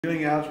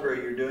Doing algebra,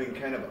 you're doing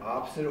kind of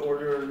opposite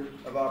order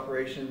of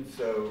operations,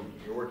 so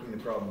you're working the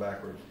problem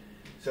backwards.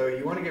 So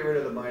you want to get rid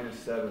of the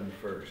 -7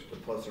 first, the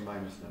plus or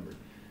minus number.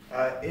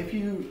 If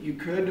you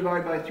could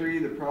divide by 3,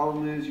 the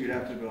problem is you'd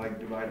have to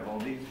divide all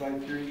these by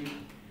 3,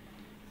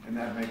 and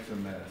that makes a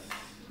mess.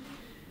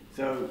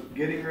 So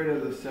getting rid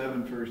of the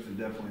 7 first is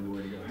definitely the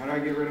way to go. How do I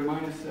get rid of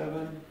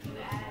 -7? You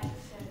add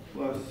 7.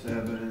 Plus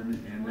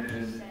 7, and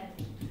then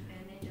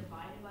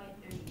divide it by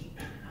 3.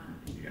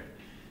 Yeah.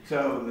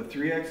 So the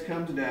 3x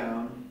comes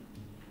down.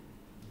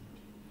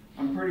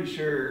 I'm pretty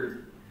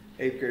sure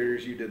 8th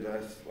graders, you did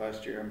this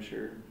last year, I'm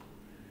sure.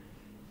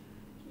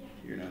 Yeah.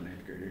 You're not an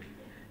 8th grader.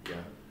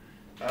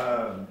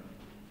 Yeah.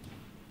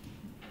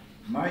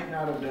 Might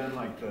not have done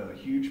like the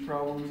huge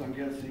problems, I'm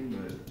guessing,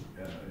 but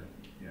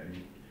yeah.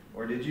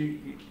 Or did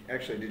you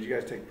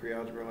guys take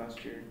pre-algebra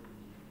last year?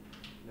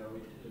 No, we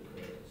did a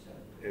grade at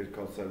 7. It was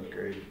called 7th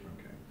grade?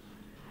 Okay.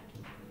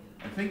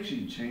 I think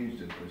she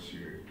changed it this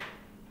year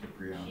to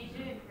pre-algebra. She's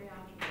doing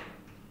pre-algebra.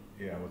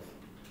 Yeah, with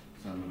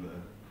some of the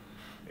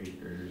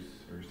 8th graders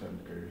or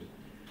 7th graders.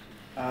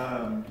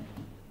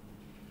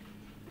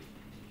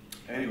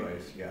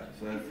 Anyways, yeah,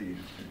 so that's the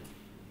answer.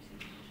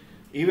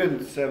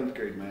 Even 7th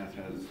grade math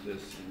has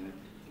this in it.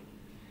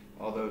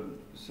 Although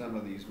some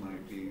of these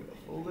might be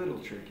a little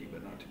tricky,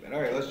 but not too bad.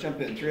 All right, let's jump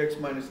in. 3x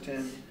minus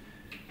 10.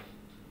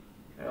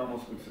 It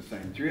almost looks the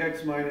same.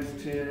 3x minus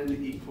 10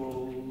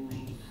 equals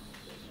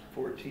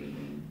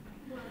 14.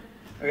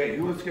 Okay,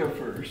 who wants to go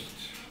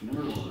first?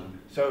 Number 1.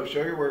 So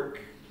show your work.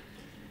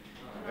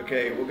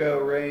 Okay, we'll go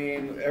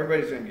Rain.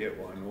 Everybody's going to get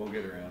one. We'll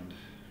get around.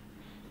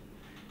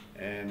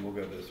 And we'll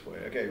go this way.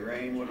 Okay,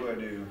 Rain, what do I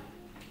do?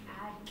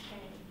 Add 10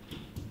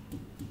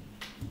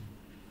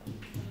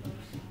 on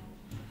both sides.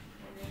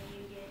 And then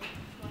you get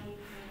 24.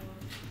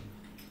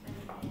 And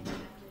then you have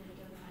to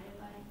divide it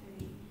by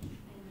 3.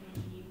 And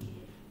then you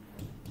get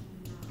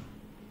 9.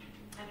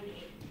 I mean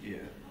 8.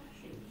 Yeah.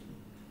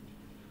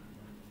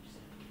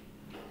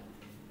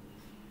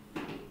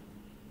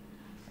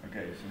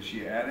 Okay, so she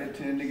added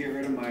 10 to get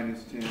rid of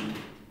minus 10,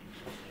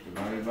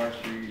 divided by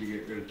 3 to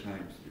get rid of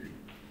times 3.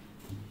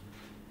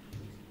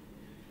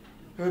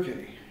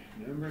 Okay,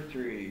 number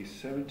 3,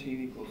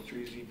 17 equals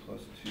 3z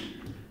plus 2.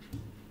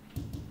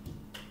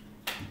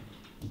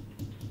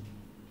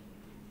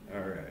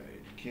 All right,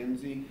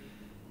 Kinsey,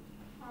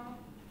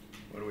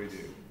 what do we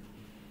do?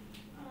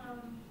 Hold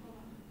on.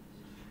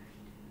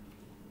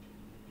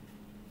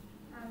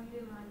 You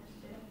do minus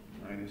 2.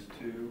 Minus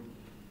 2.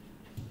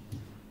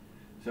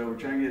 So we're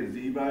trying to get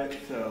z by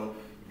itself.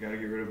 We've got to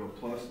get rid of a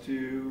plus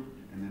 2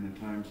 and then a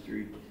times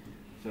 3.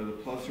 So the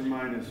plus or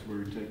minus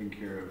we're taking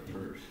care of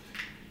first.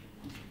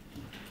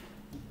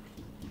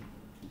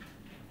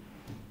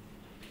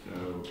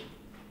 So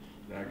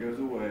that goes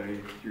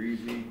away.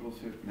 3z equals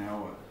 50.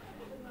 Now what?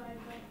 Divide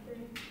by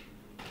 3.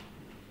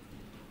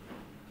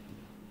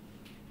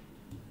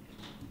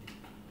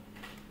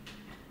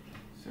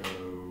 So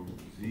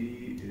z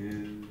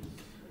is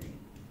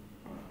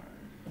 5.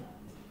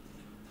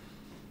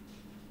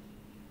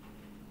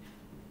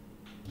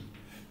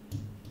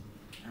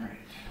 All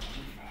right,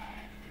 number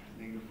 5.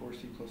 Negative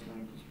 4c plus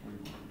 9 equals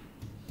 41.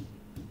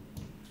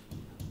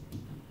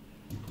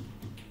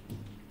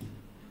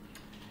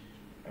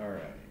 All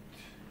right.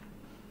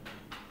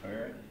 All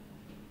right.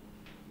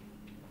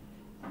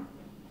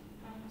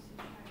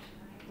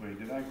 Wait,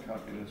 did I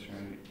copy this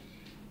right?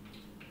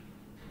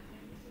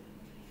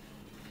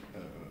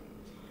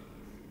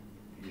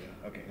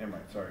 Yeah, okay, never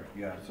mind, sorry.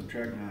 Yeah,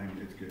 subtract 9,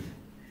 it's good.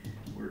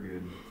 We're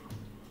good.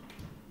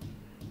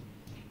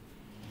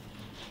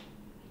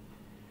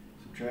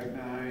 Subtract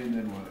 9,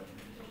 then what?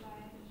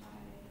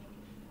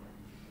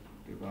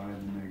 Divide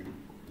the negative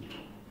 4.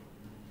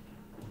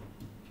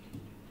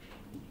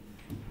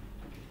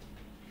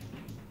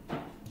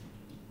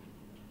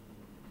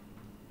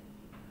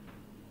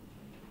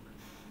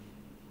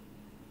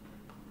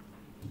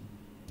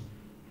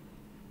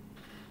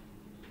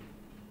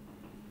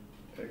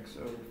 X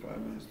over 5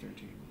 minus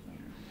 13 equals 9.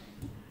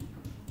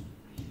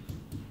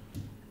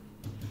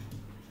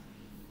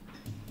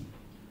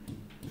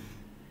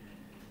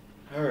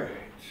 All right,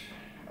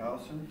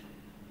 Allison.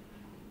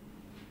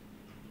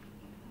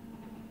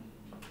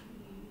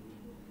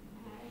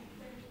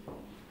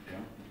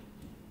 Yeah.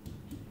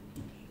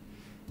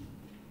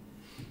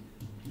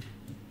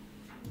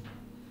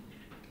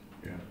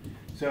 Yeah.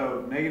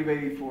 So negative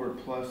 84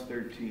 plus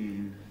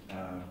 13,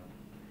 the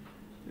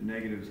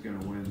negative is going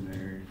to win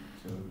there,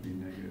 so it would be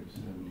negative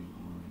 71.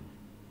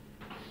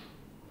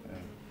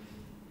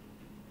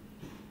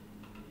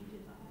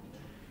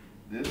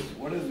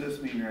 What does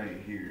this mean right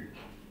here?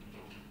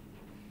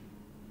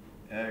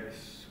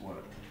 X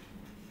what?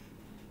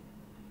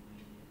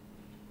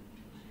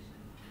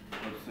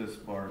 What's this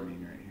bar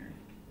mean right here?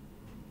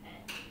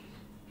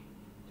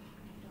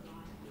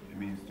 It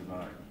means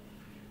divide.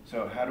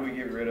 So how do we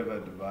get rid of a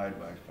divide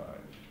by 5?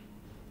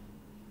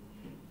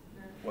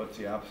 What's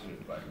the opposite of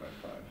dividing by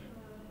 5?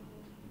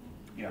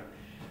 Yeah.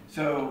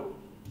 So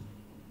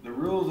the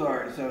rules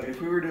are, so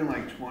if we were doing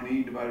like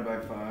 20 divided by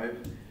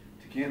 5,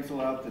 to cancel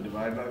out the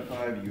divide by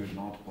 5, you would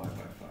multiply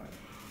by 5.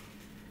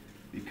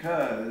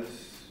 because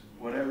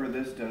whatever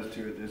this does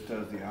to it, this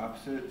does the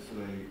opposite, so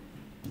they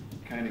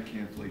kind of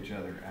cancel each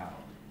other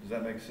out. Does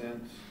that make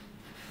sense?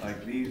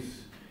 Like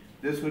these,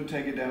 this would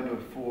take it down to a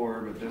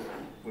 4, but this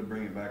would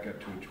bring it back up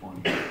to a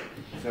 20.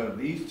 So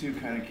these two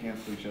kind of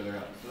cancel each other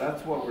out. So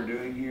that's what we're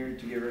doing here.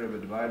 To get rid of a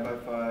divide by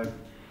 5,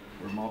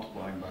 we're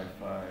multiplying by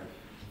 5.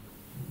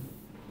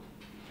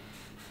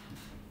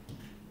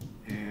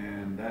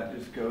 And that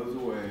just goes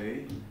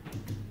away.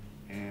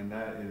 And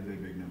that is a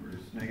big number.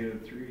 It's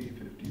negative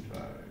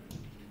 355.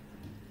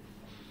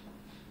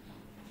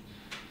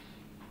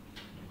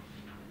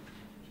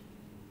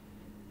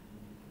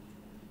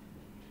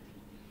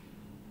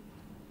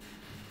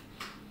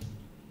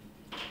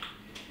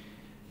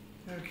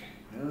 Okay,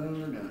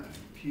 number 9.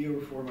 P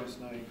over 4 minus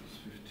 9 equals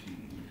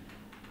 15.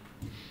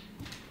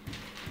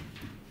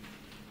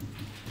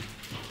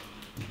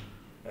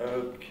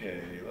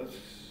 Okay, let's,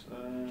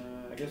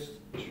 I guess,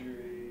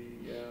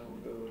 yeah,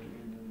 we'll go and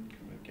then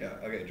come back.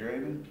 Yeah, okay,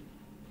 Draven.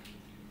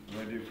 What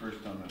do I do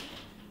first on this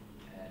one?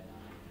 Add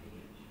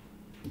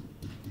 9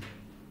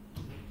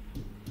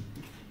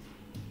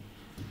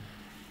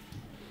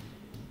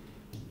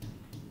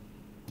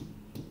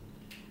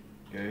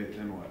 each. Okay,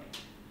 then what?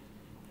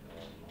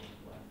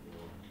 Multiply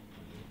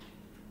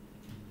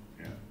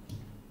 4. Yeah.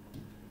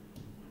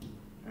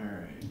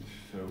 Alright,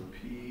 so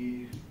P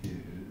is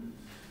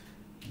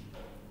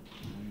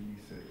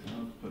 96.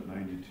 I'll put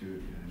 92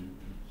 again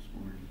this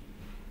morning.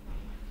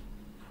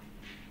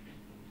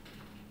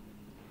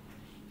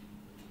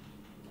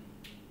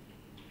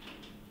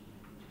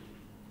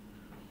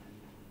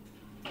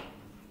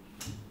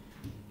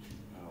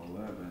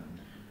 $11.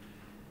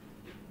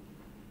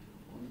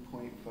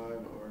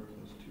 1.5R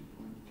plus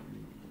 2.3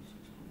 equals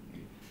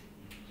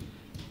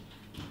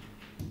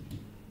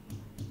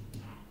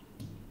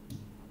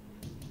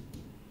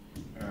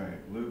 6.8.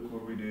 Alright, Luke, what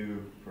do we do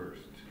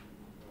first?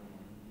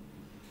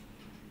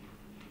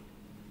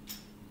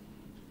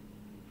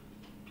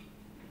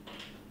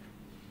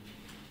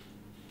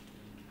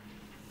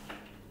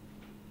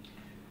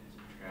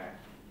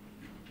 Subtract.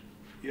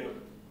 Yep.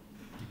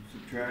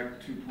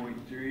 Subtract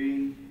 2.3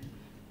 to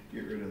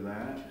get rid of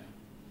that.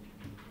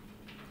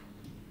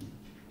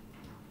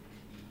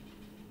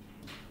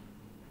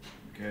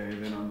 Okay,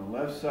 then on the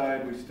left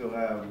side, we still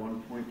have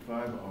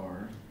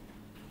 1.5R.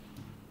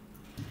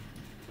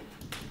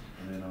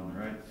 And then on the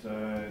right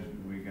side,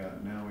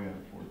 now we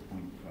have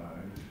 4.5.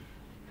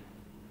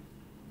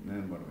 And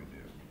then what do we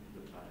do?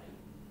 Divide.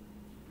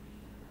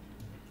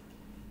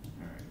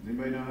 All right, does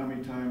anybody know how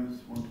many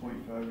times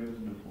 1.5 goes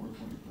into 4.5?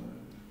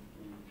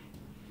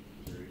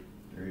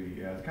 3,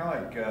 yeah. It's kind of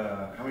like,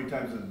 how many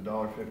times does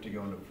 $1.50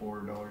 go into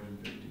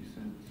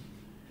 $4.50?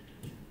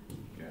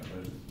 Yeah,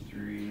 but it's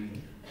 3.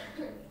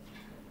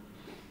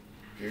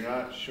 If you're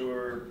not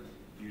sure,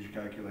 use your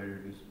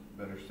calculator. It's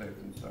better safe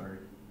than sorry.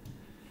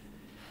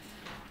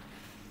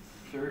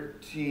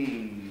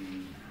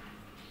 13.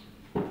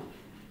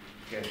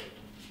 Okay.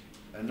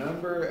 A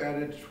number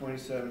added to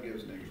 27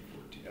 gives negative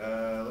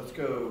 14. Let's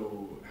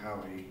go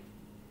Howie.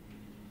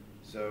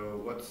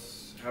 So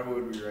how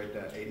would we write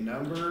that? A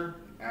number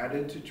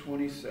added to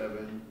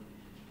 27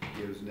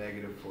 gives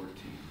negative 14.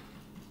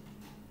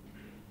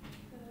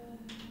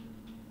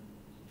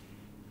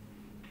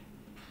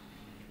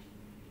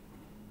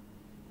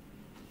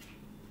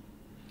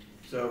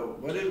 So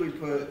what did we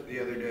put the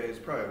other day? It's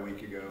probably a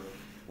week ago.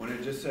 When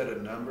it just said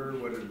a number,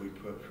 what did we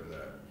put for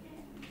that?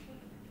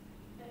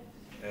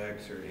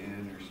 X or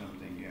N or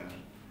something, yeah.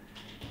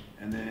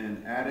 And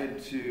then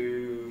added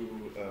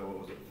to, what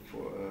was it?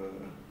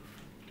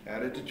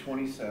 Added to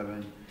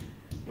 27.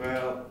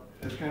 Well,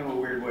 that's kind of a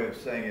weird way of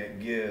saying it.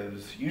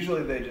 Gives.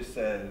 Usually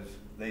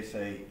they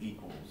say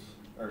equals,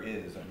 or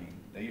is, I mean.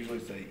 They usually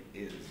say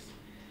is.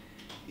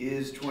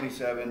 Is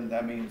 27,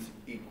 that means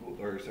equal,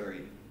 or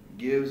sorry,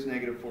 gives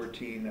negative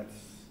 14,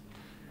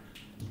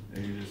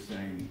 they're just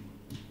saying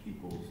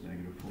equals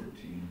negative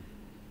 14.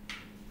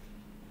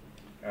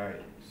 All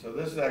right, so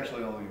this is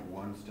actually only a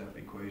one-step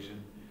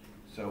equation.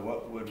 So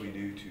what would we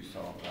do to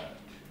solve that?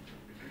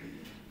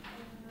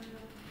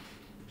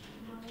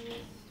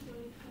 Minus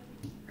 25.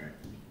 Right.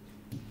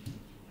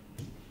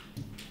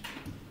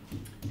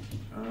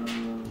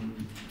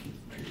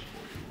 Negative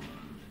 41.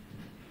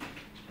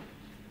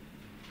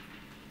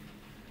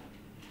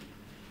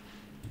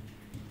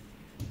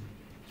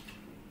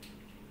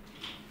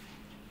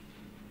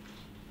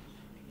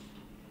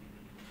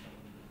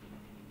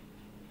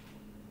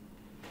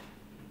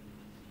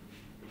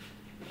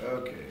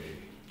 Okay,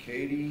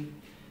 Katie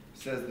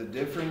says the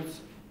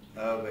difference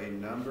of a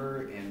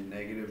number and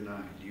negative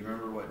 9. Do you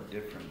remember what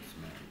difference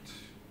meant?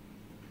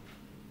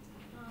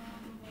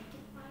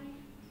 Multiply.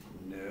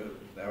 No,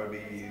 that would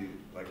be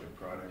like the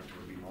product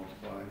would be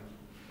multiply.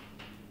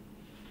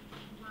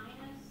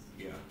 Minus.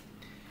 Yeah,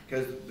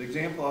 because the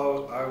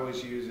example I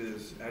always use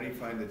is how do you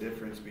find the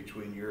difference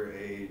between your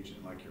age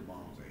and like your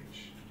mom's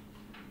age?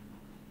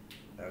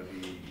 That would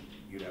be,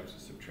 you'd have to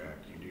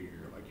subtract. You do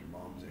your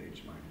mom's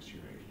age minus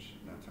your age.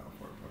 And that's how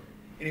far apart.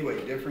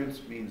 Anyway,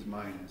 difference means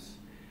minus.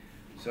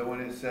 So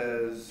when it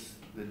says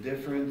the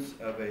difference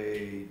of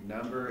a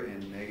number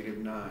and negative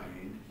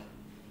 9.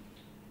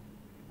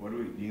 What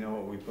do you know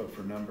what we put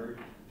for number?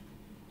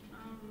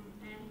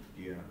 N.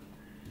 Yeah.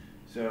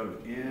 So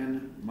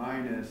n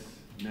minus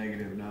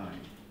negative 9.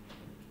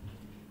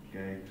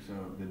 Okay, so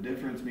the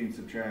difference means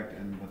subtract,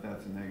 but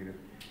that's a negative.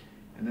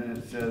 And then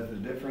it says the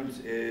difference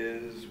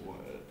is what?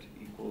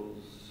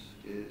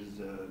 Is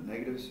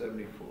negative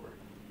 74.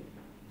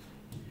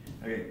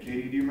 Okay,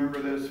 Katie, do you remember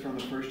this from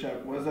the first chapter?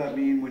 What does that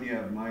mean when you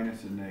have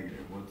minus and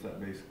negative? What's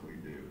that basically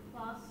do?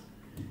 Plus.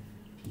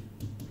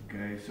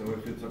 Okay, so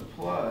if it's a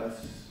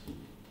plus,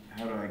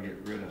 how do I get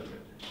rid of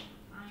it?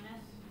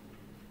 Minus.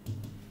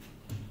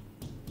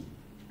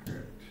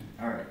 Correct.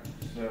 All right,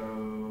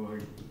 so I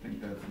think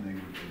that's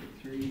negative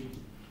 33.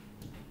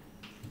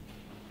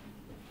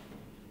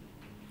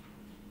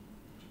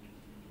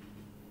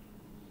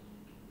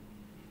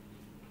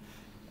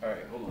 All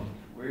right, hold on.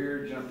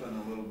 We're jumping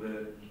a little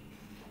bit.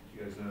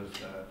 You guys notice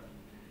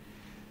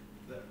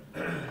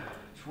that?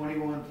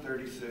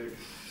 2136.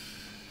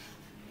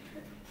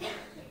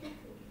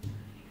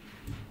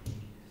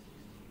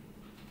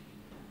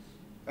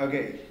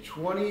 Okay,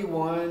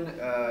 21.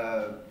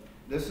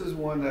 This is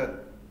one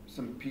that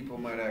some people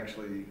might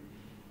actually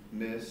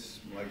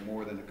miss, like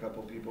more than a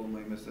couple people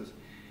might miss this.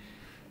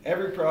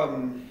 Every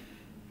problem,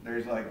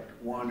 there's like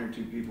one or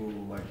two people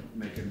like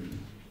make a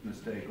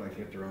mistake, like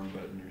hit the wrong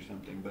button or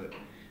something. But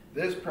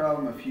this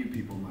problem, a few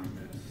people might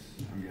miss,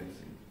 I'm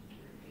guessing.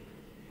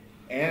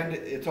 And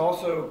it's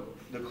also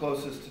the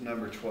closest to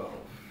number 12.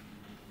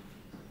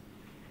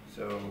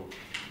 So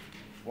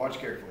watch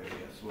carefully, I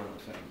guess, what I'm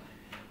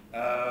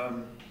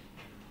saying.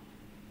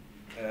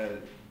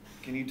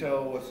 Can you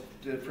tell what's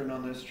different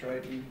on this,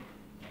 Triton?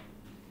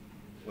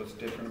 What's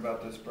different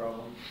about this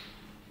problem?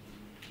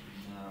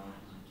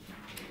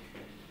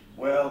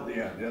 Well,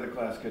 yeah, the other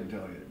class couldn't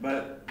tell you.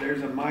 But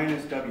there's a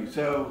minus W.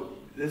 So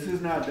this is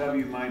not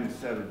W minus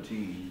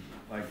 17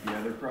 like the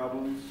other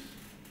problems.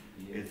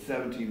 It's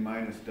 17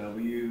 minus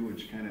W,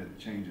 which kind of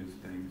changes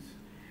things.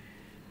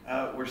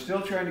 We're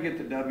still trying to get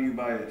the W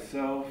by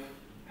itself.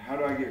 How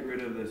do I get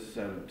rid of this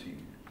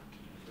 17?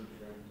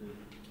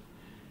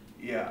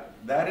 Yeah,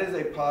 that is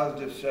a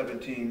positive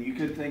 17. You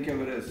could think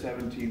of it as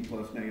 17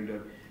 plus negative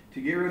W. To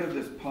get rid of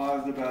this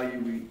positive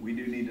value, we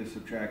do need to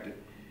subtract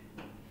it.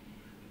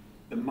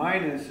 The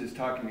minus is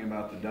talking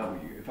about the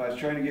W. If I was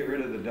trying to get rid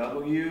of the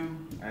W,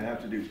 I'd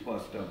have to do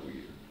plus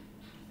W.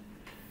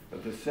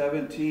 But the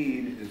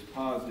 17 is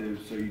positive,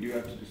 so you do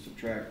have to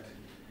subtract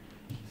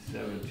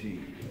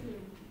 17.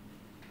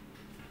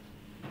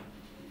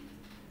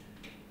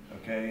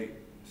 Okay,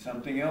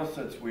 something else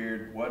that's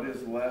weird. What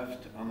is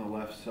left on the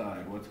left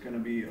side? What's going to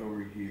be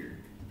over here?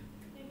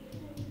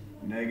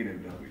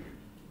 Negative W.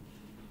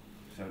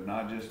 So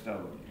not just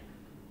W.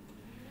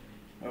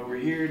 Over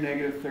here,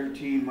 negative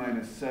 13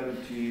 minus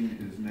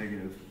 17 is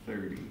negative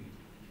 30.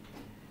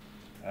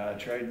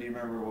 Triton, do you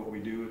remember what we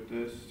do with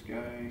this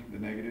guy, the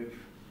negative?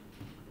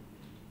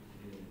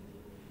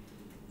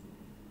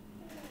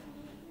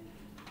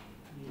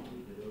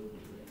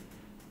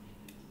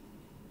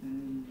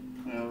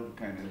 Well,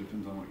 kind of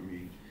depends on what you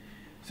mean.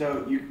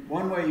 So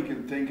one way you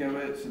can think of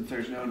it, since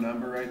there's no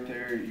number right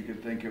there, you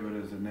could think of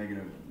it as a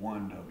negative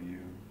 1W.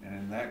 And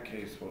in that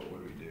case, what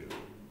would we do?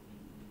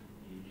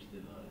 You just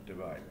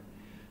Divide.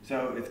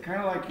 So it's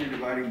kind of like you're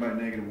dividing by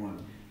negative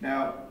 1.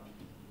 Now,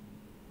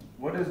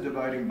 what does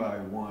dividing by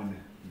 1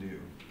 do?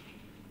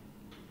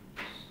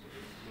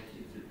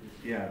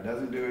 Yeah, it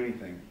doesn't do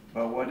anything.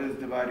 But what does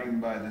dividing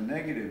by the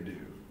negative do?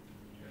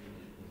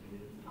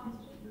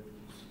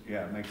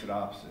 Yeah, it makes it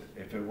opposite.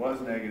 If it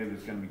was negative,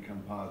 it's going to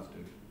become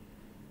positive.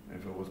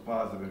 If it was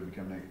positive, it would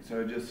become negative.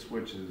 So it just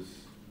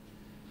switches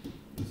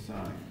the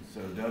sign.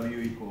 So W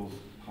equals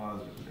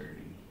positive 30.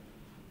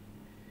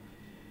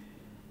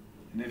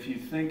 And if you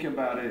think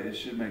about it, it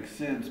should make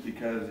sense,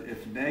 because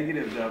if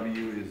negative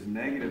W is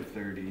negative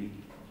 30,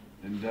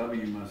 then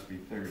W must be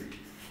 30.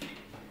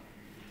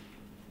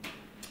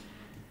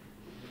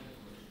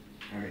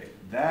 Okay,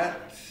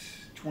 that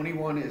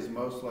 21 is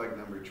most like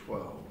number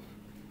 12.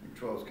 I think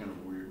 12 is kind of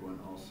a weird one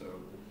also.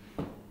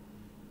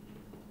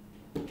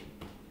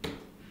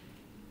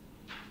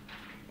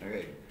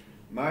 Okay,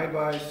 my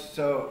advice,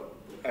 so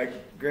I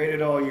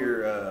graded all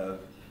your,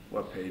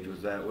 what page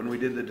was that? When we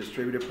did the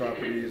distributive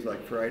properties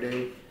like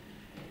Friday.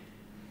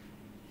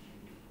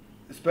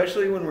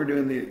 Especially when we're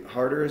doing the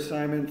harder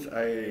assignments,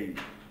 I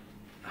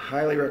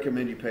highly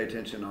recommend you pay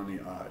attention on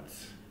the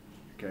odds,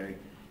 okay?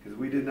 Because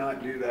we did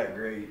not do that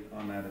great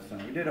on that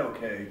assignment. We did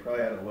okay,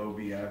 probably had a low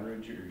B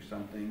average or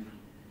something.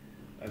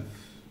 That's,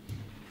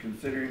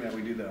 considering that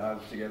we do the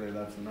odds together,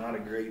 that's not a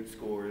great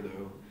score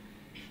though.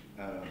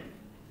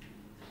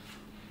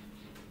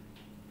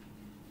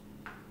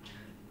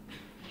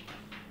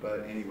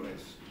 But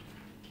anyways,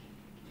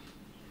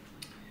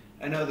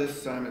 I know this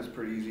assignment is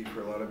pretty easy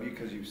for a lot of you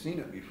because you've seen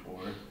it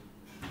before.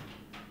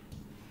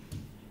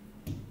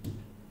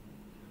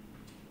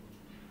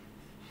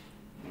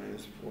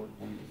 Minus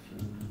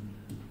 4.7.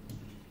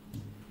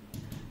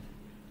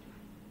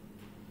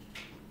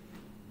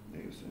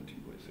 Negative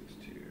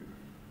 17.62.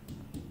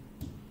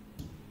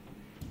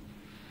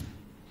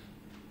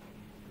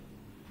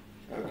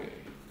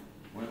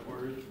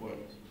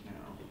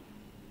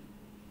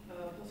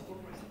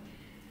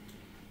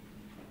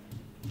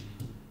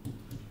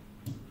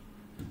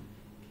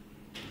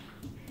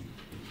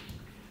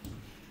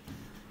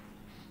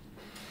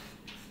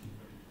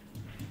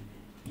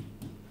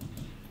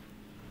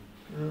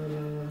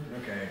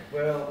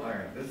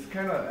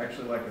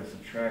 actually like a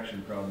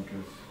subtraction problem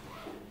because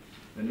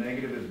the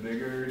negative is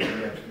bigger, so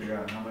you have to figure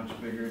out how much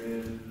bigger it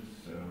is.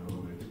 So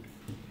it's,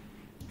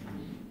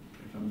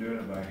 if I'm doing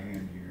it by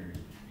hand here.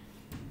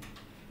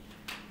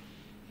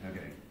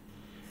 Okay.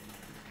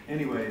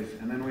 Anyways,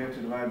 and then we have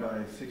to divide by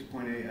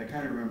 6.8. I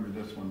kind of remember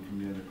this one from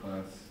the other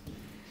class.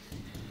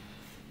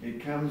 It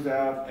comes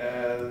out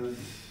as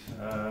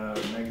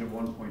negative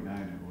 1.9,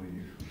 I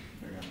believe.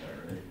 If I got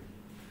that right.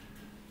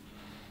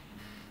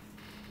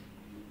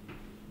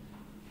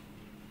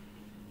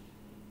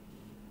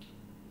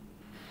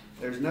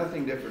 There's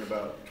nothing different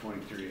about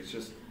 23. It's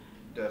just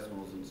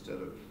decimals instead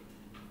of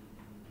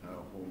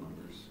whole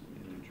numbers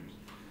and integers.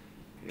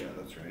 Yeah,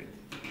 that's right.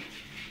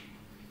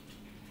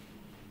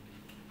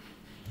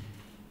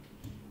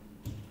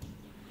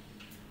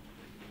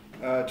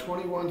 Uh,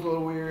 21's a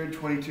little weird.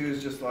 22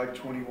 is just like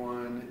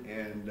 21,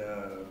 and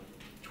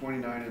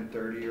 29 and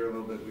 30 are a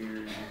little bit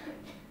weird.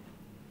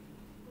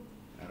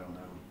 I don't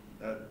know.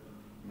 That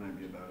might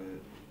be about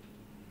it.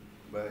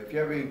 But if you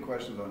have any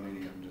questions on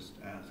any of them, just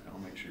ask. I'll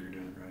make sure you're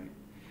doing it right.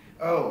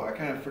 Oh, I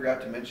kind of forgot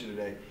to mention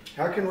today.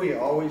 How can we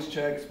always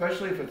check,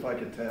 especially if it's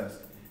like a test,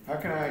 how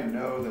can I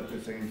know that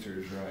this answer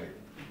is right?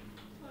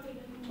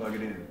 Plug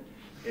it in.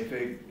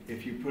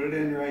 If you put it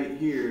in right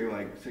here,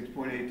 like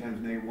 6.8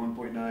 times negative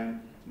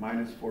 1.9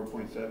 minus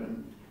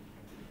 4.7,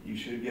 you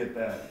should get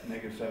that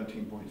negative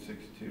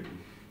 17.62.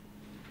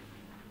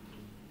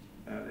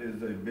 That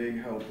is a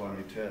big help on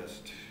a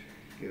test.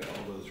 Get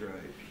all those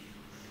right.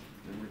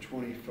 Number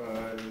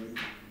 25,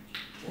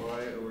 y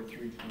over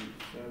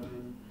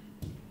 3.7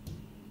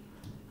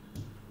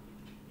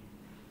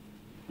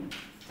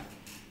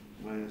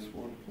 minus 1.5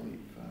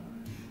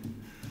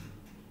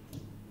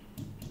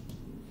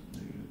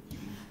 negative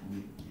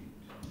 3.8.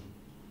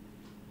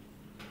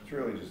 It's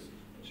really just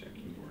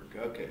checking work.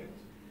 Okay.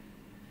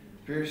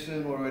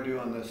 Pearson, what do I do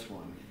on this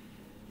one?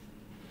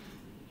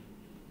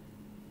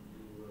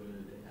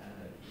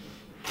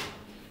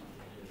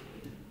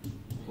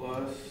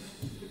 Plus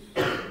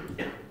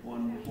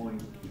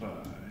 1.5.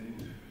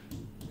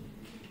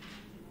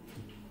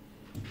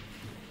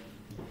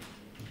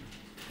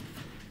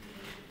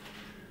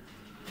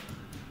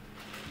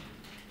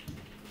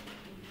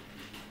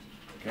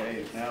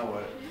 Okay, now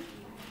what?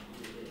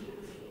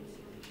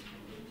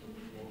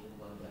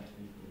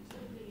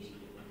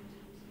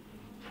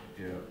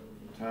 Yeah,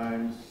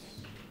 times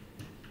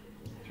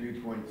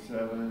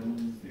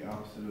 3.7, the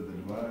opposite of the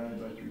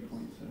divide by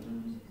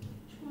 3.7.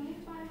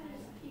 25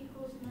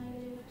 equals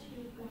negative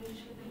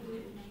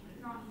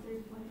 2.2, not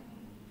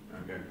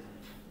 3.8. Okay.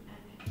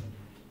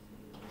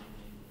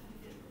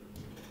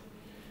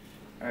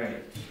 All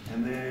right,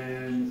 and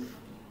then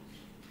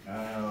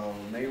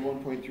negative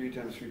 1.3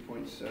 times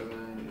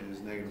 3.7 is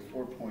negative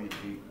 4.81.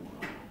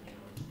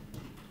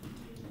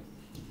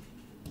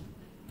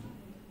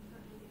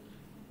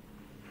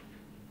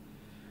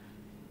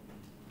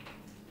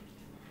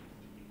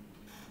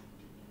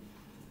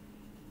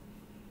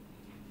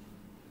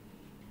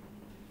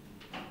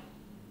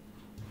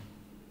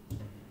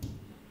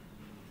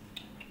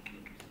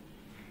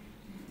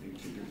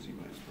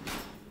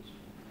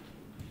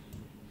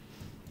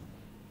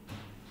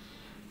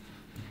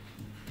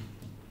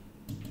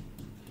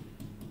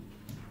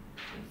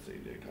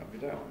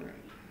 That one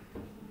right.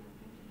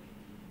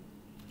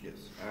 Yes,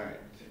 all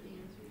right.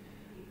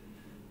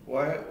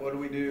 What do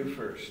we do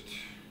first?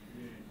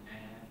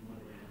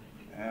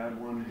 Add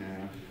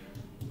 1/2.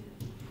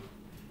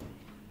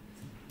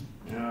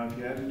 Now, if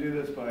you had to do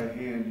this by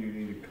hand, you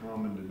need a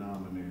common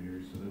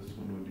denominator. So this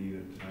one would need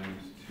a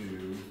times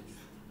 2.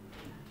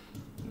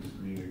 This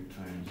would need a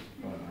times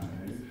 5.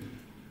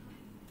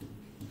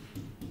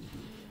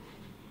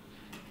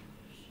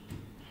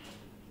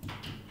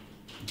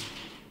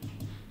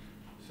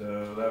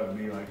 So that would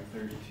be like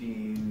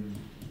 13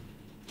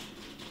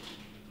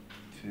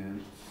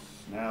 tenths.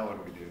 Now what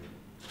do we do?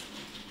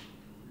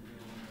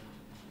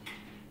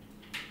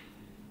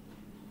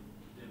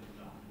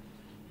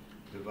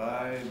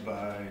 Divide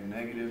by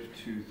negative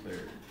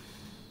 2/3.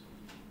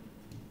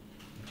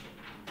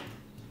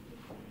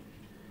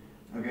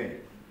 Okay.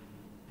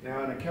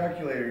 Now in a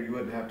calculator you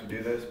wouldn't have to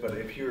do this, but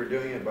if you were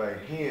doing it by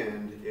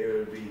hand, it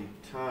would be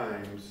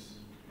times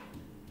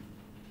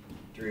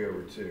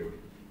 3/2.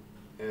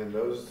 And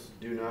those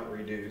do not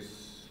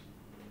reduce.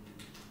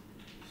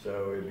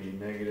 So it'd be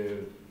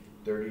negative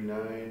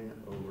 39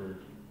 over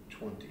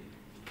 20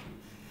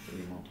 when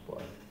you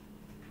multiply.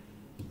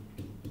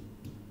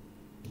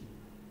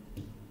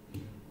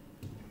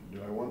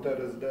 Do I want that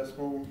as a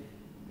decimal?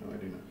 No, I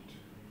do not.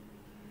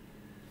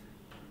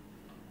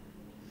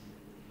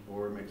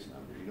 Or mixed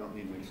number. You don't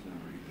need mixed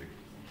number either.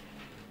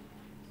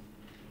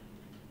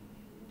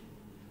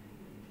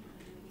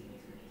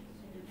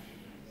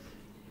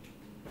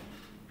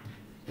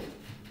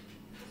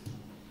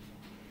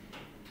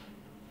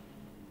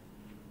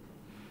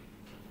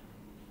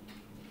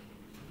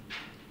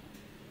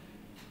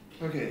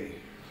 Okay,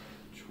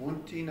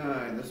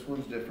 29, this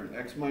one's different.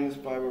 X minus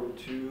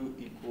 5/2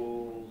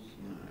 equals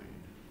 9.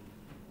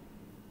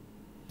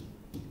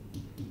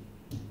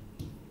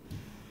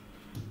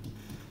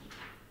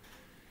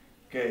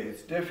 Okay,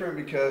 it's different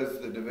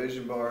because the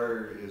division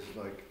bar is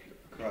like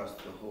across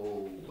the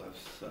whole left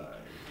side.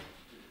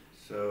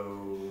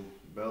 So,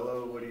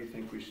 Bella, what do you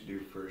think we should do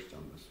first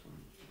on this one?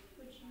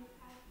 Would you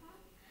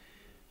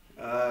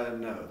add that?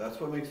 No, that's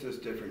what makes this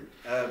different.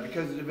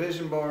 Because the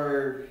division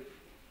bar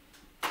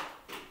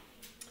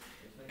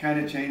kind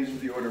of changes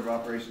the order of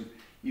operation.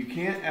 You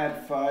can't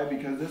add 5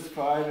 because this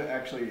 5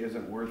 actually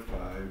isn't worth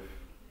 5.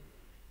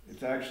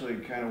 It's actually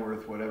kind of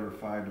worth whatever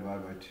 5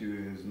 divided by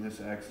 2 is, and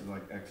this x is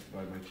like x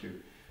divided by 2.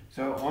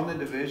 So on the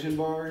division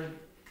bar,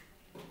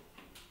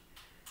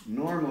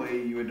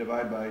 normally you would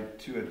divide by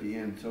 2 at the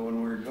end. So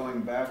when we're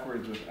going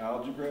backwards with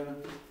algebra,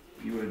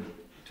 you would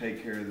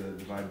take care of the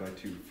divide by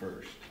 2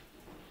 first.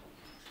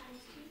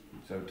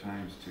 So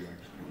times 2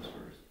 actually comes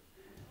first.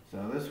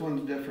 So this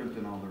one's different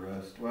than all the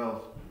rest.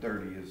 Well,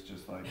 30 is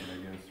just like it, I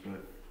guess,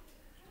 but.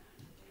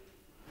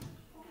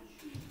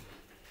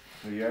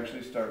 So you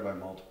actually start by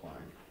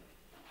multiplying.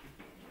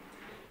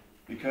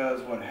 Because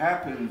what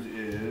happens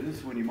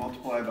is, when you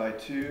multiply by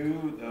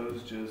 2,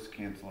 those just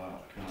cancel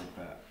out, kind of like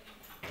that.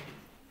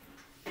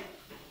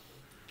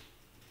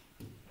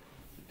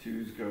 The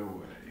 2's go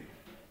away.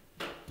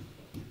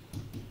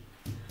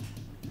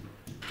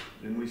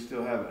 Then we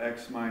still have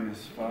x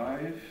minus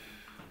 5.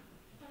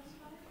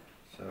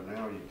 So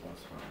now you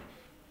plus 5.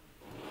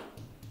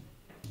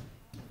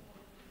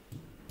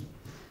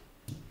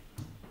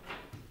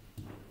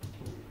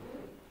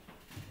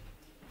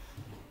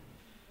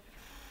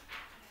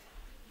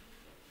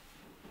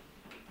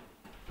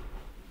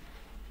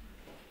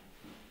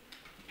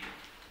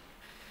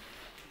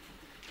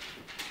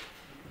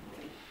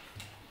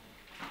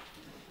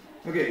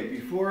 Okay,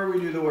 before we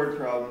do the word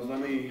problems, let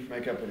me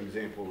make up an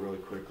example really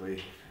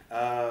quickly.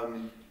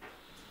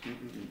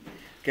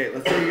 Okay,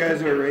 let's say you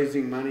guys are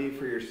raising money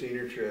for your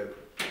senior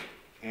trip,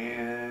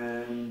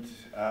 and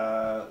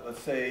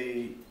let's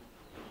say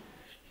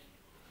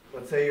you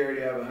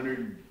already have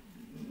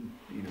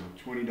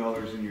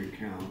 $20 in your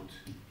account,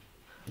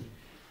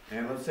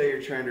 and let's say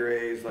you're trying to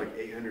raise like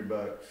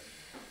 $800.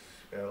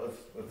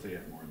 Let's say you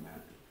have more than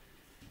that.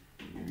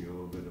 Give you a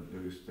little bit of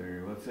boost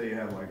there. Let's say you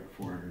have like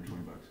 $420.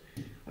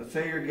 Let's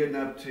say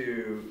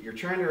you're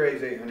trying to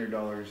raise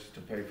 $800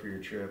 to pay for your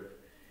trip,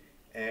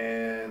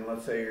 and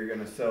let's say you're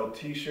going to sell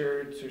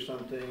t-shirts or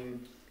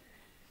something,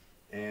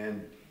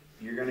 and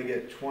you're going to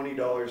get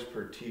 $20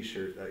 per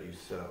t-shirt that you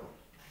sell.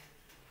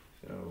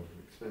 So,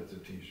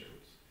 expensive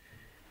t-shirts.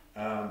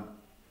 How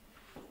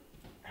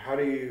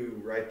do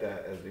you write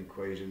that as an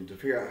equation to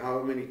figure out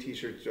how many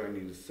t-shirts do I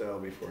need to sell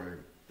before I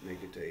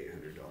make it to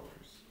 $800?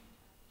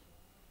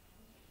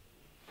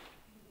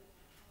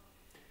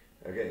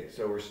 Okay,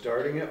 so we're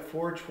starting at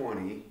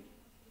 420,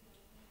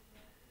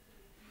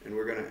 and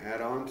we're going to add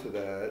on to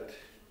that.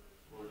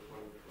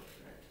 420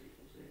 plus x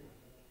equals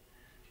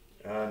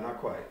 0. Not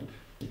quite.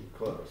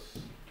 Close.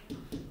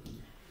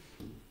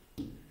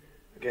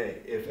 Okay,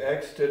 if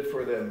x stood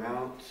for the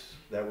amount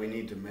that we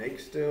need to make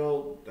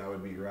still, that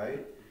would be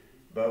right.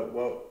 But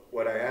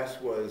what I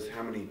asked was,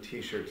 how many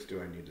t-shirts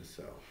do I need to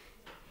sell?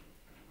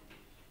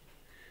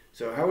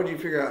 So how would you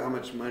figure out how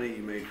much money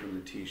you made from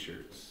the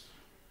t-shirts?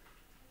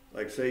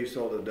 Like, say you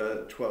sold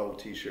 12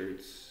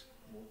 t-shirts.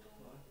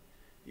 Multiply.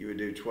 You would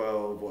do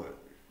 12 what?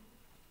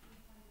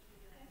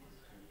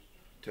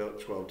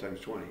 12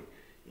 times 20.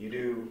 You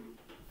do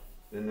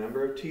the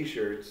number of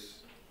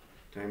t-shirts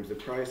times the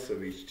price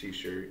of each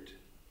t-shirt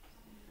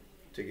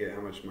to get how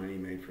much money you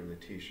made from the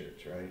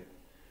t-shirts, right?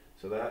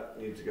 So that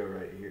needs to go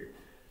right here.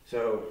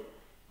 So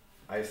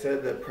I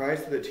said the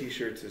price of the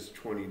t-shirts is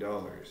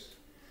 $20.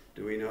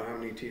 Do we know how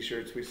many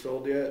t-shirts we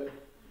sold yet?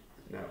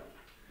 No.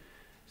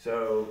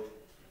 So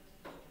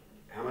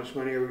how much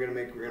money are we going to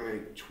make? We're going to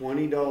make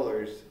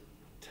 $20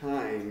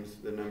 times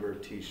the number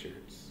of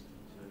t-shirts.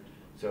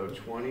 So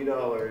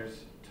 $20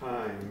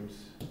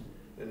 times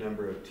the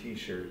number of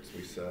t-shirts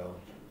we sell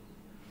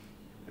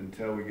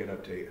until we get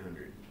up to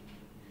 800.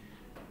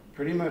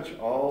 Pretty much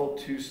all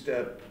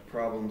two-step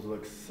problems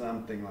look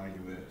something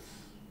like this.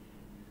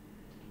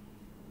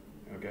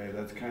 Okay,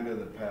 that's kind of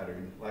the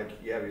pattern.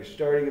 Like, you have your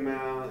starting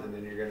amount, and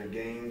then you're going to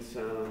gain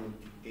some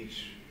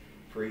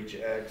for each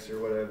x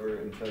or whatever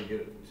until you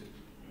get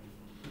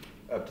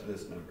up to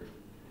this number.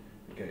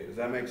 Okay, does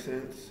that make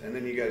sense? And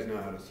then you guys know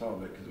how to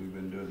solve it because we've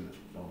been doing it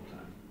the whole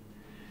time.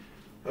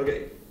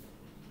 Okay.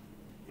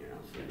 Yeah,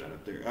 I'll say that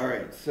up there. All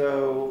right,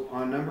 so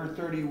on number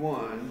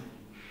 31,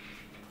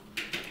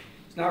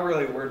 it's not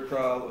really a word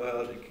problem. Well,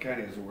 it kind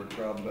of is a word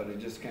problem, but it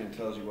just kind of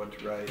tells you what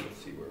to write.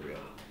 Let's see where we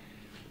are.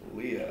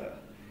 Leah,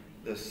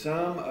 the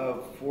sum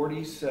of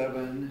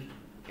 47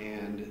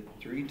 and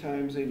 3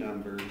 times a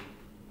number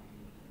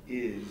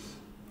is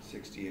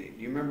 68.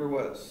 Do you remember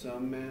what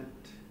sum meant?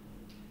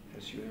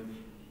 S-U-M?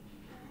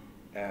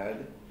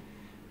 Add.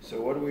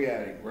 So what are we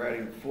adding? We're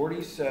adding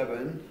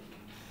 47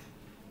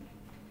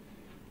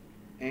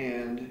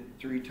 and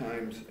 3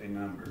 times a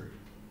number.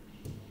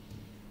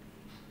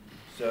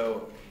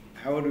 So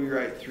how would we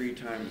write 3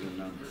 times a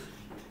number?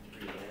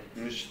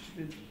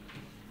 3x.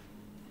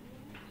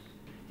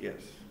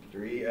 Yes,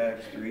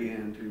 3x,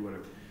 3n, 3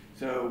 whatever.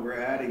 So we're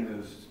adding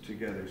those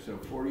together. So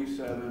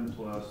 47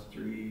 plus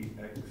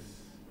 3x.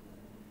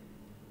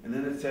 And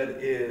then it said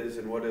is,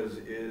 and what does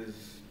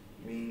is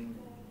mean?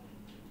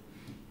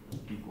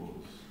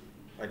 Equals.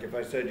 Like if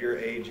I said your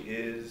age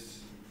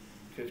is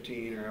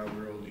 15 or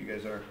however old you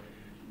guys are,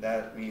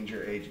 that means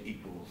your age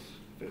equals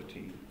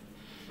 15.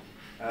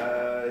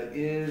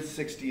 Is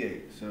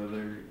 68, so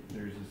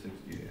there's a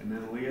 68. And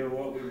then Leah,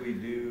 what would we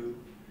do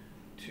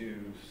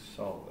to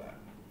solve that?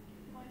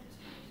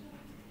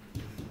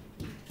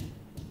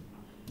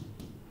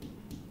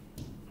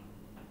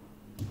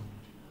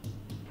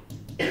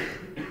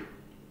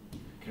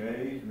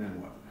 Okay, and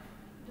then what?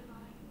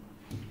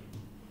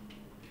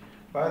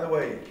 By the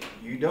way,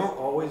 you don't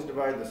always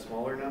divide the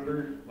smaller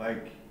number.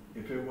 Like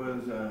if it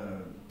was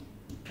like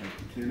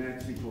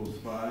 10x equals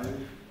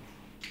 5,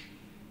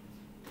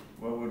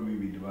 what would we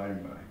be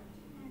dividing by?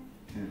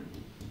 10.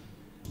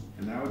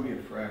 And that would be a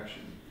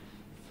fraction.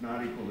 It's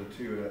not equal to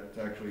 2, it's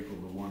actually equal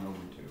to 1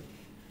 over 2.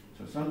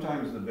 So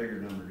sometimes the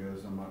bigger number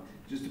goes on.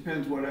 Just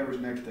depends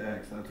whatever's next to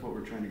x. That's what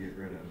we're trying to get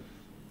rid of.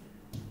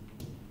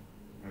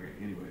 Okay,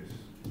 anyways.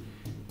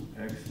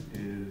 X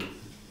is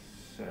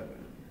 7.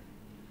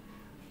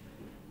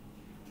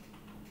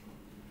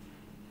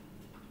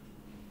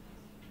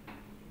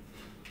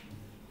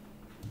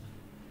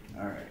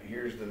 All right,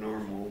 here's the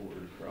normal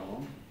word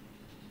problem.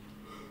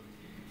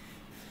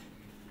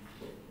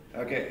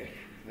 Okay,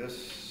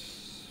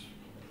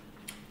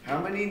 how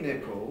many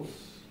nickels,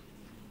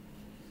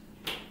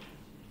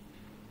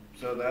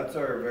 so that's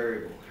our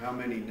variable, how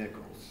many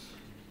nickels,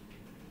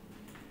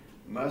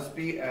 must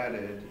be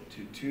added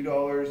to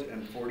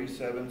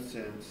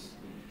 $2.47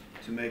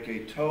 to make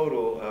a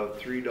total of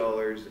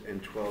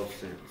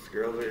 $3.12.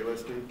 Girls, are you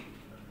listening?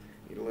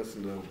 You need to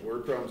listen to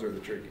word problems or the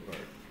tricky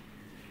part.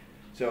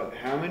 So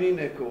how many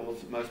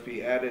nickels must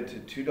be added to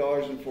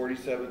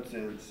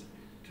 $2.47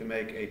 to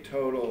make a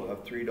total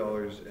of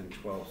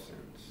 $3.12?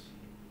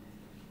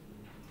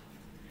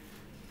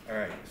 All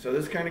right, so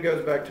this kind of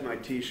goes back to my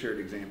t-shirt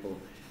example.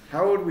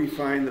 How would we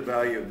find the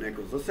value of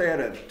nickels? Let's say I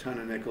had a ton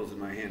of nickels in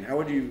my hand. How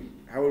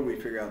would we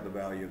figure out the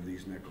value of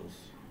these nickels?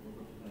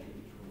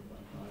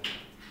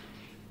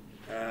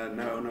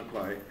 No, not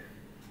quite.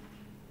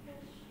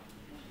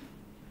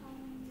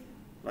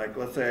 Like,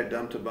 let's say I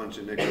dumped a bunch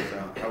of nickels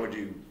out. How would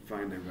you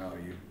find their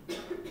value? 25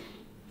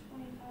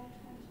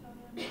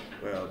 cents.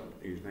 Well,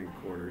 you think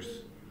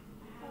quarters.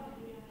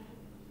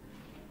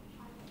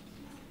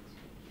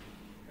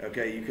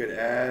 Okay, you could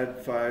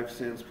add 5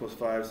 cents plus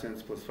 5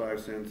 cents plus 5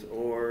 cents,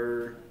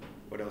 or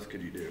what else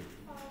could you do?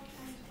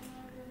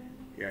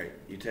 Yeah,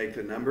 you take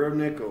the number of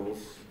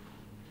nickels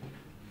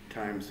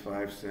times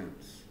 5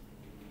 cents.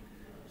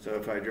 So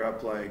if I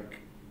drop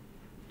like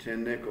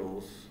 10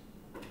 nickels,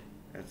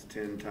 that's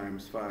 10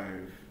 times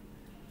 5,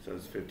 so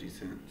it's 50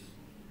 cents.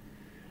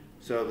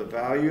 So the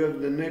value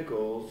of the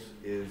nickels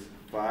is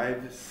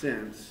 5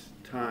 cents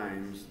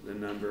times the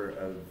number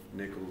of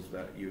nickels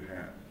that you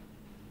have.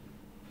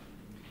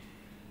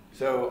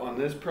 So on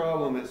this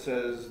problem it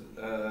says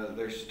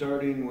they're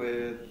starting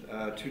with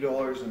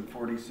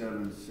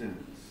 $2.47.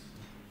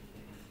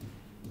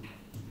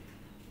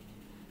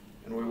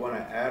 And we want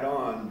to add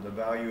on the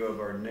value of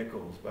our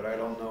nickels, but I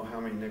don't know how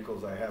many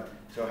nickels I have.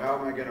 So how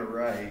am I going to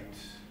write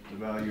the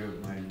value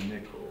of my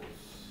nickels?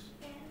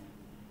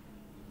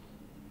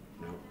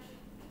 Nope.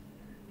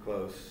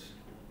 Close.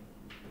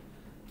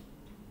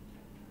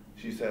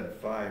 She said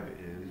 5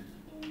 in.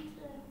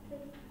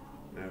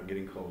 No,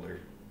 getting colder.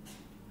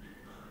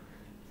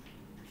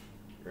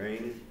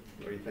 Rain,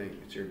 what do you think?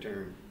 It's your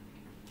turn.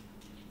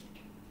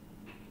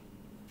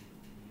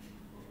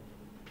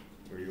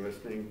 Were you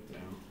listening? No.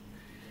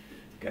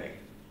 Okay.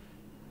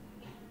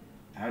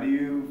 How do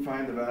you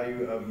find the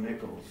value of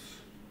nickels?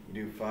 You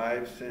do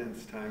 5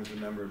 cents times the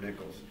number of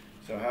nickels.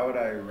 So how would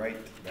I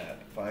write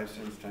that? 5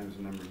 cents times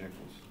the number of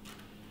nickels.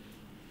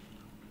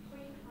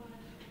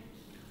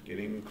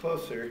 Getting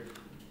closer.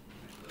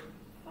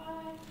 5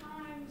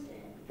 times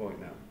it. Point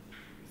now.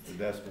 The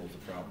decimal's the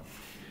problem.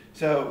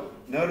 So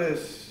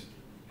notice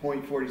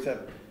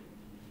 0.47.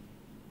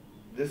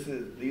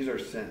 These are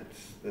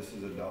cents. This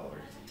is $1.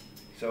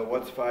 So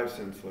what's 5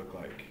 cents look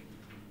like?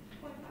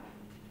 25.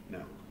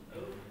 No.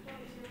 0.05.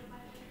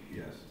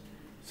 Yes.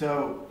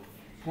 So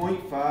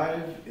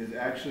 0.5 is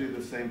actually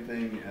the same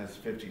thing as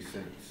 50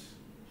 cents.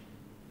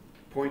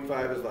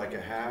 0.5 is like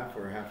a half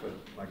or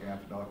like a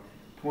half a dollar.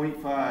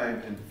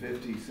 0.5 and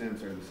 50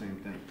 cents are the same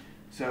thing.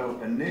 So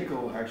a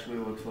nickel actually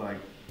looks like,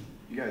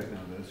 you guys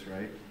know this,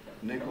 right?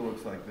 A nickel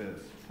looks like this,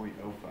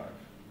 0.05.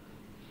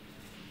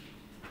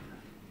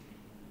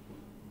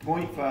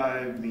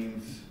 0.5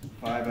 means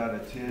 5 out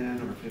of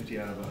 10 or 50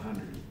 out of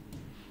 100.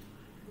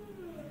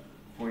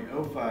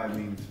 0.05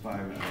 means 5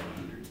 out of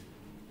 100.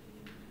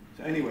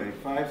 So anyway,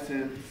 5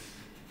 cents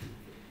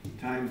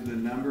times the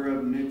number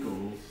of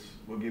nickels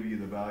will give you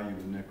the value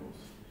of the nickels.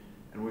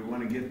 And we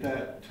want to get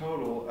that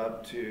total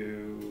up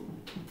to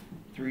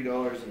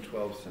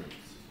 $3.12.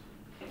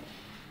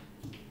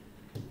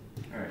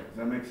 All right, does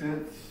that make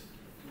sense?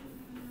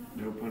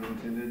 No pun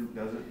intended,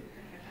 does it?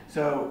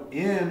 So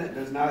N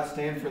does not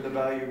stand for the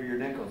value of your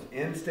nickels.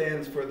 N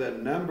stands for the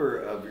number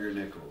of your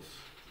nickels.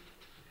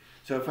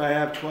 So if I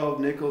have 12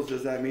 nickels,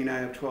 does that mean I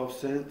have 12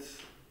 cents?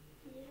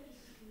 Yes.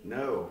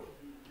 No.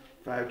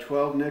 If I have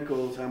 12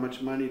 nickels, how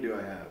much money do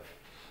I have?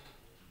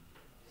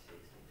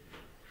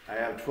 I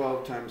have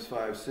 12 times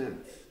 5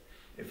 cents.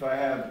 If I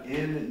have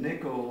N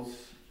nickels,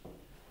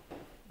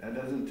 that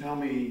doesn't tell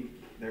me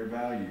their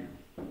value.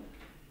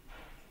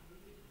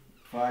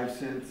 5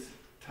 cents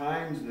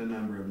times the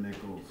number of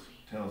nickels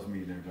tells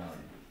me their value.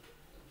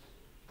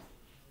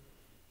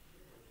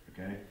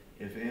 Okay?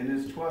 If N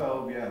is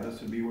 12, yeah,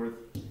 this would be worth,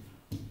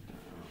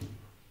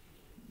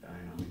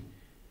 dying on me.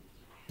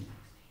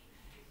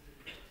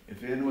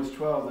 If N was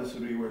 12, this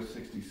would be worth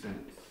 60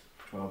 cents.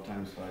 12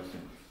 times 5 cents.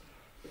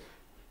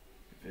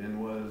 If N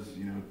was,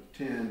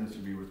 10, this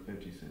would be worth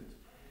 50 cents.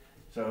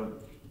 So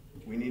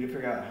we need to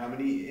figure out how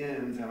many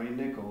N's, how many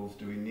nickels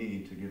do we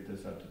need to get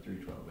this up to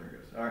 312. There it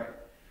goes. All right.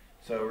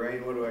 So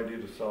Rain, what do I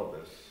do to solve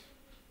this?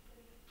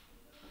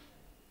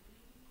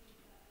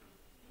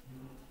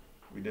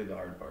 We did the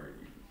hard part.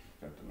 You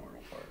got the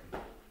normal part.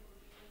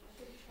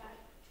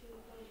 Subtract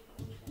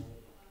 2.27.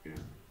 Yeah.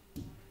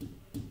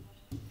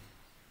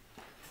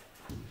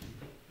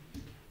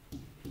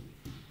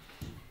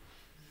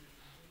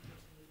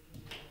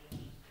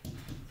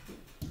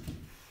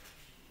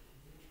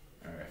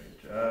 All right.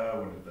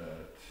 What is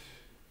that?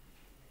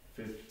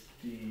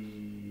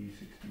 50,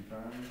 65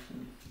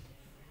 cents?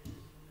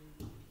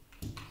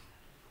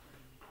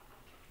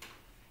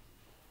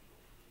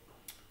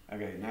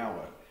 Okay, now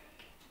what?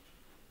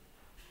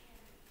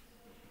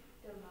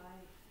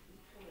 Divide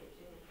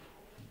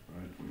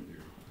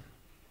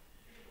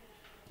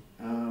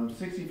 0.05.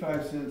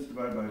 65 cents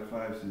divided by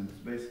 5 cents,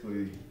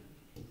 basically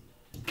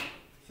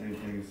same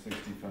thing as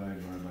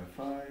 65 divided by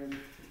 5.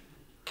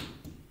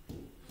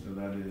 So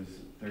that is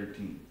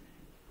 13.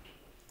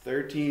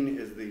 13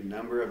 is the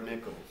number of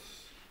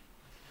nickels,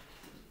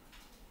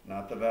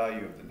 not the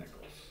value of the nickels.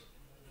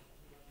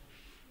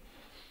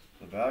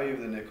 The value of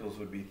the nickels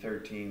would be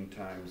 13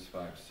 times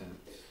 5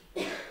 cents.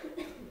 Does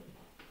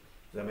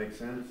that make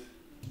sense?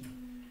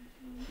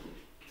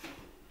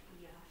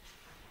 Yeah.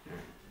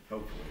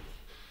 Hopefully.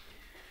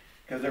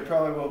 Because there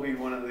probably will be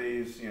one of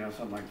these,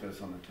 something like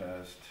this on the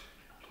test.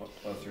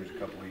 Plus there's a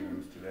couple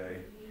evens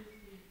today.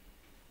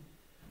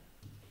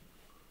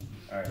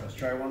 All right, let's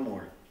try one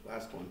more.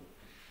 Last one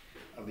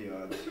of the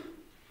odds.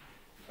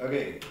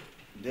 Okay,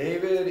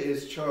 David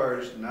is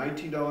charged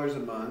 $19 a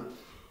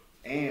month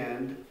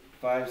and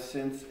 5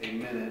 cents a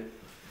minute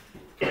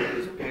for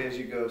his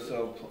pay-as-you-go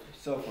cell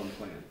phone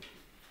plan.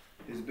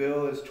 His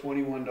bill is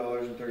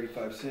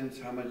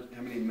 $21.35. How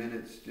many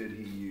minutes did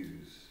he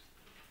use?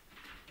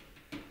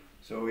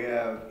 So he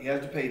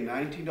has to pay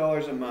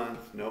 $19 a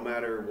month, no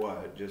matter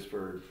what, just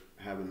for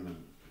having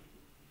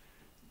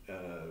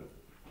the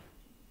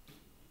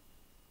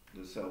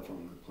cell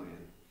phone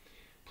plan.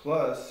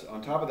 Plus,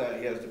 on top of that,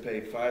 he has to pay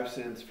 5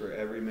 cents for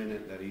every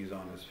minute that he's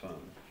on his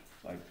phone,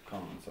 like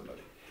calling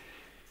somebody.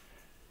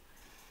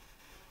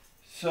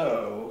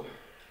 So,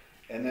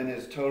 and then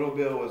his total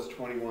bill was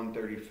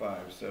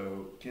 $21.35.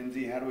 So,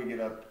 Kinsey, how do we get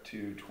up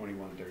to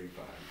 $21.35?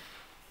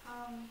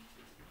 I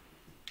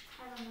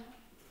don't know.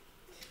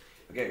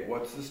 Okay,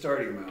 what's the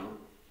starting amount?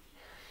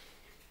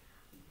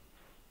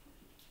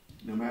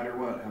 No matter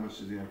what, how much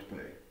does he have to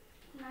pay?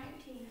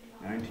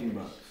 19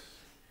 bucks.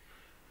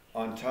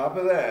 On top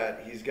of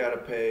that, he's got to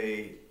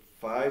pay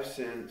 5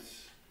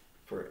 cents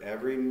for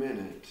every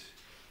minute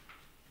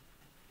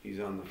he's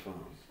on the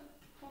phone. So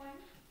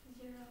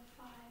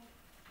 0.05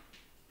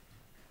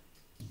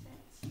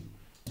 cents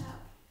a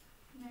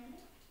minute.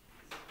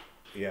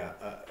 Yeah,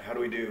 how do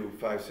we do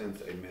 5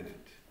 cents a minute?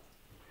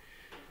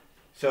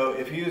 So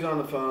if he was on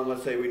the phone,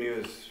 let's say we knew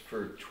it was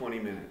for 20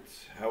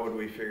 minutes, how would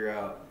we figure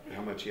out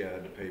how much he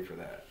had to pay for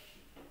that?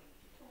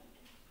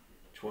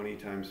 20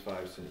 times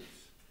 5 cents.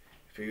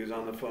 If he was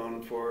on the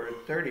phone for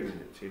 30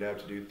 minutes, he'd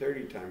have to do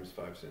 30 times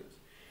 5 cents.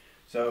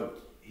 So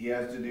he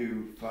has to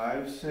do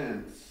 5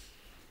 cents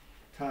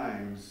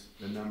times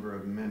the number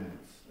of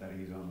minutes that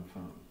he's on the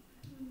phone.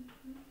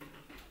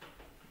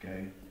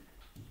 Okay?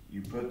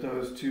 You put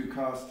those two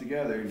costs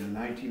together, the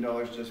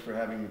 $19 just for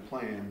having the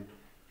plan,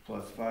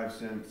 plus 5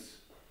 cents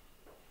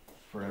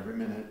for every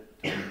minute,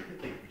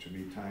 which would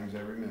be times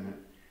every minute,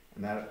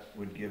 and that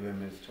would give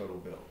him his total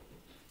bill.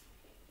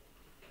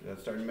 Is that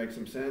starting to make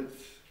some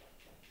sense?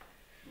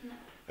 No.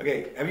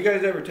 Okay, have you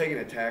guys ever taken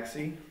a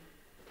taxi?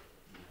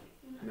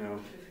 No?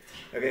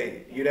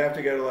 Okay, you'd have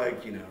to go to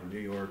New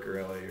York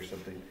or LA or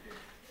something.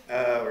 Or,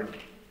 I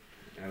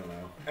don't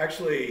know.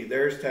 Actually,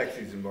 there's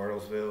taxis in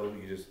Bartlesville.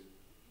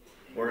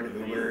 Or an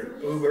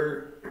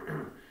Uber.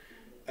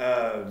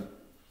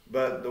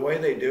 But the way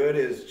they do it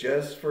is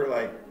just for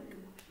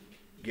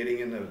getting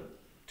in the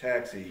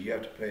taxi, you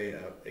have to pay,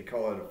 they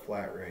call it a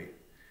flat rate.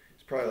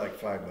 It's probably like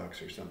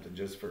 $5 or something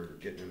just for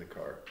getting in the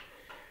car.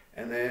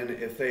 And then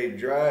if they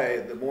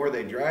drive, the more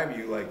they drive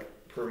you,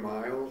 per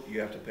mile, you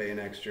have to pay an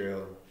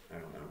extra, I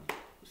don't know,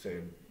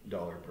 say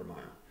 $1 per mile.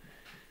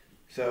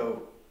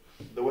 So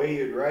the way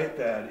you'd write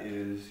that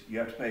is you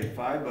have to pay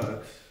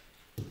 $5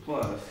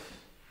 plus,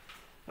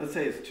 let's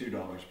say it's $2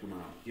 per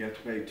mile. You have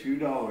to pay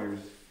 $2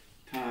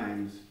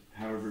 times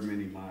however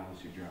many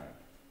miles you drive.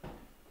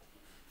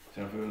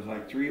 So if it was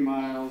like 3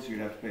 miles, you'd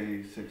have to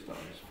pay $6.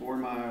 4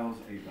 miles,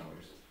 $8.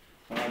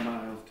 5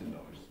 miles, $10.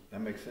 That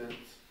makes sense?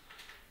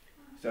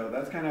 So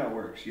that's kind of how it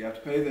works. You have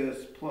to pay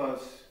this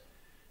plus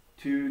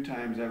 2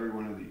 times every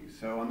one of these.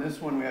 So on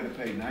this one, we had to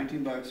pay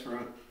 $19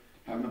 for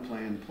having a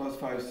plan, plus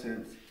 5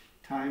 cents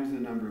times the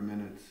number of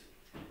minutes.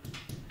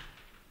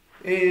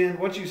 And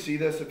once you see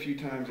this a few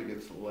times, it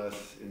gets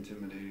less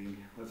intimidating.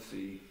 Let's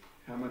see,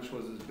 how much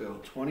was this bill?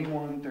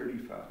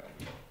 $21.35.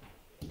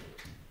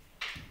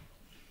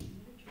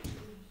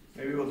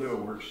 Maybe we'll do a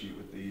worksheet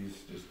with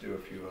these. Just do a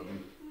few of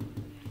them.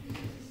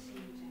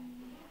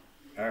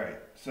 All right.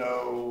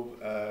 So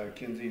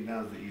Kinsey,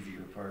 now's the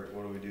easier part.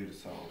 What do we do to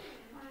solve?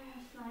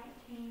 Minus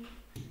 19.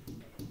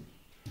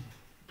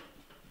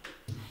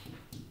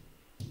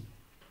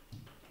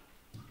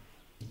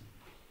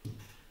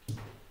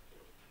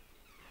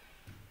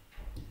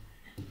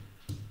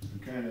 I'm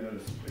kind of out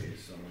of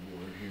space on the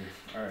board here.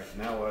 All right.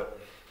 Now what?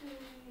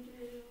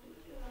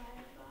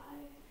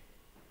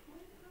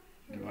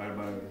 Divided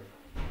by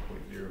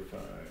 0.05.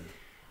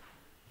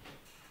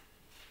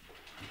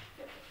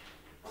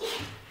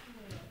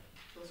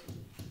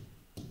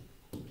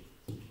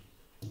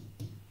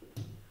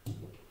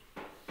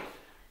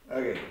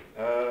 Okay,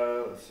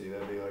 let's see,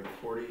 that'd be like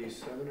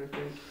 47, I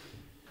think.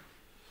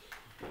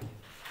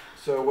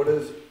 So what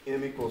is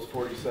m equals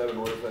 47?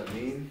 What does that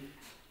mean?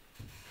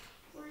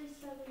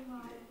 47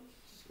 miles.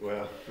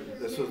 Well,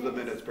 this was the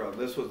minutes problem.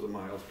 This was the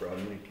miles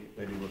problem.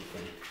 Maybe look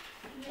funny.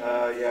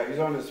 Yeah, he's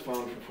on his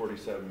phone for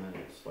 47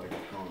 minutes, like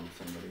calling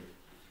somebody.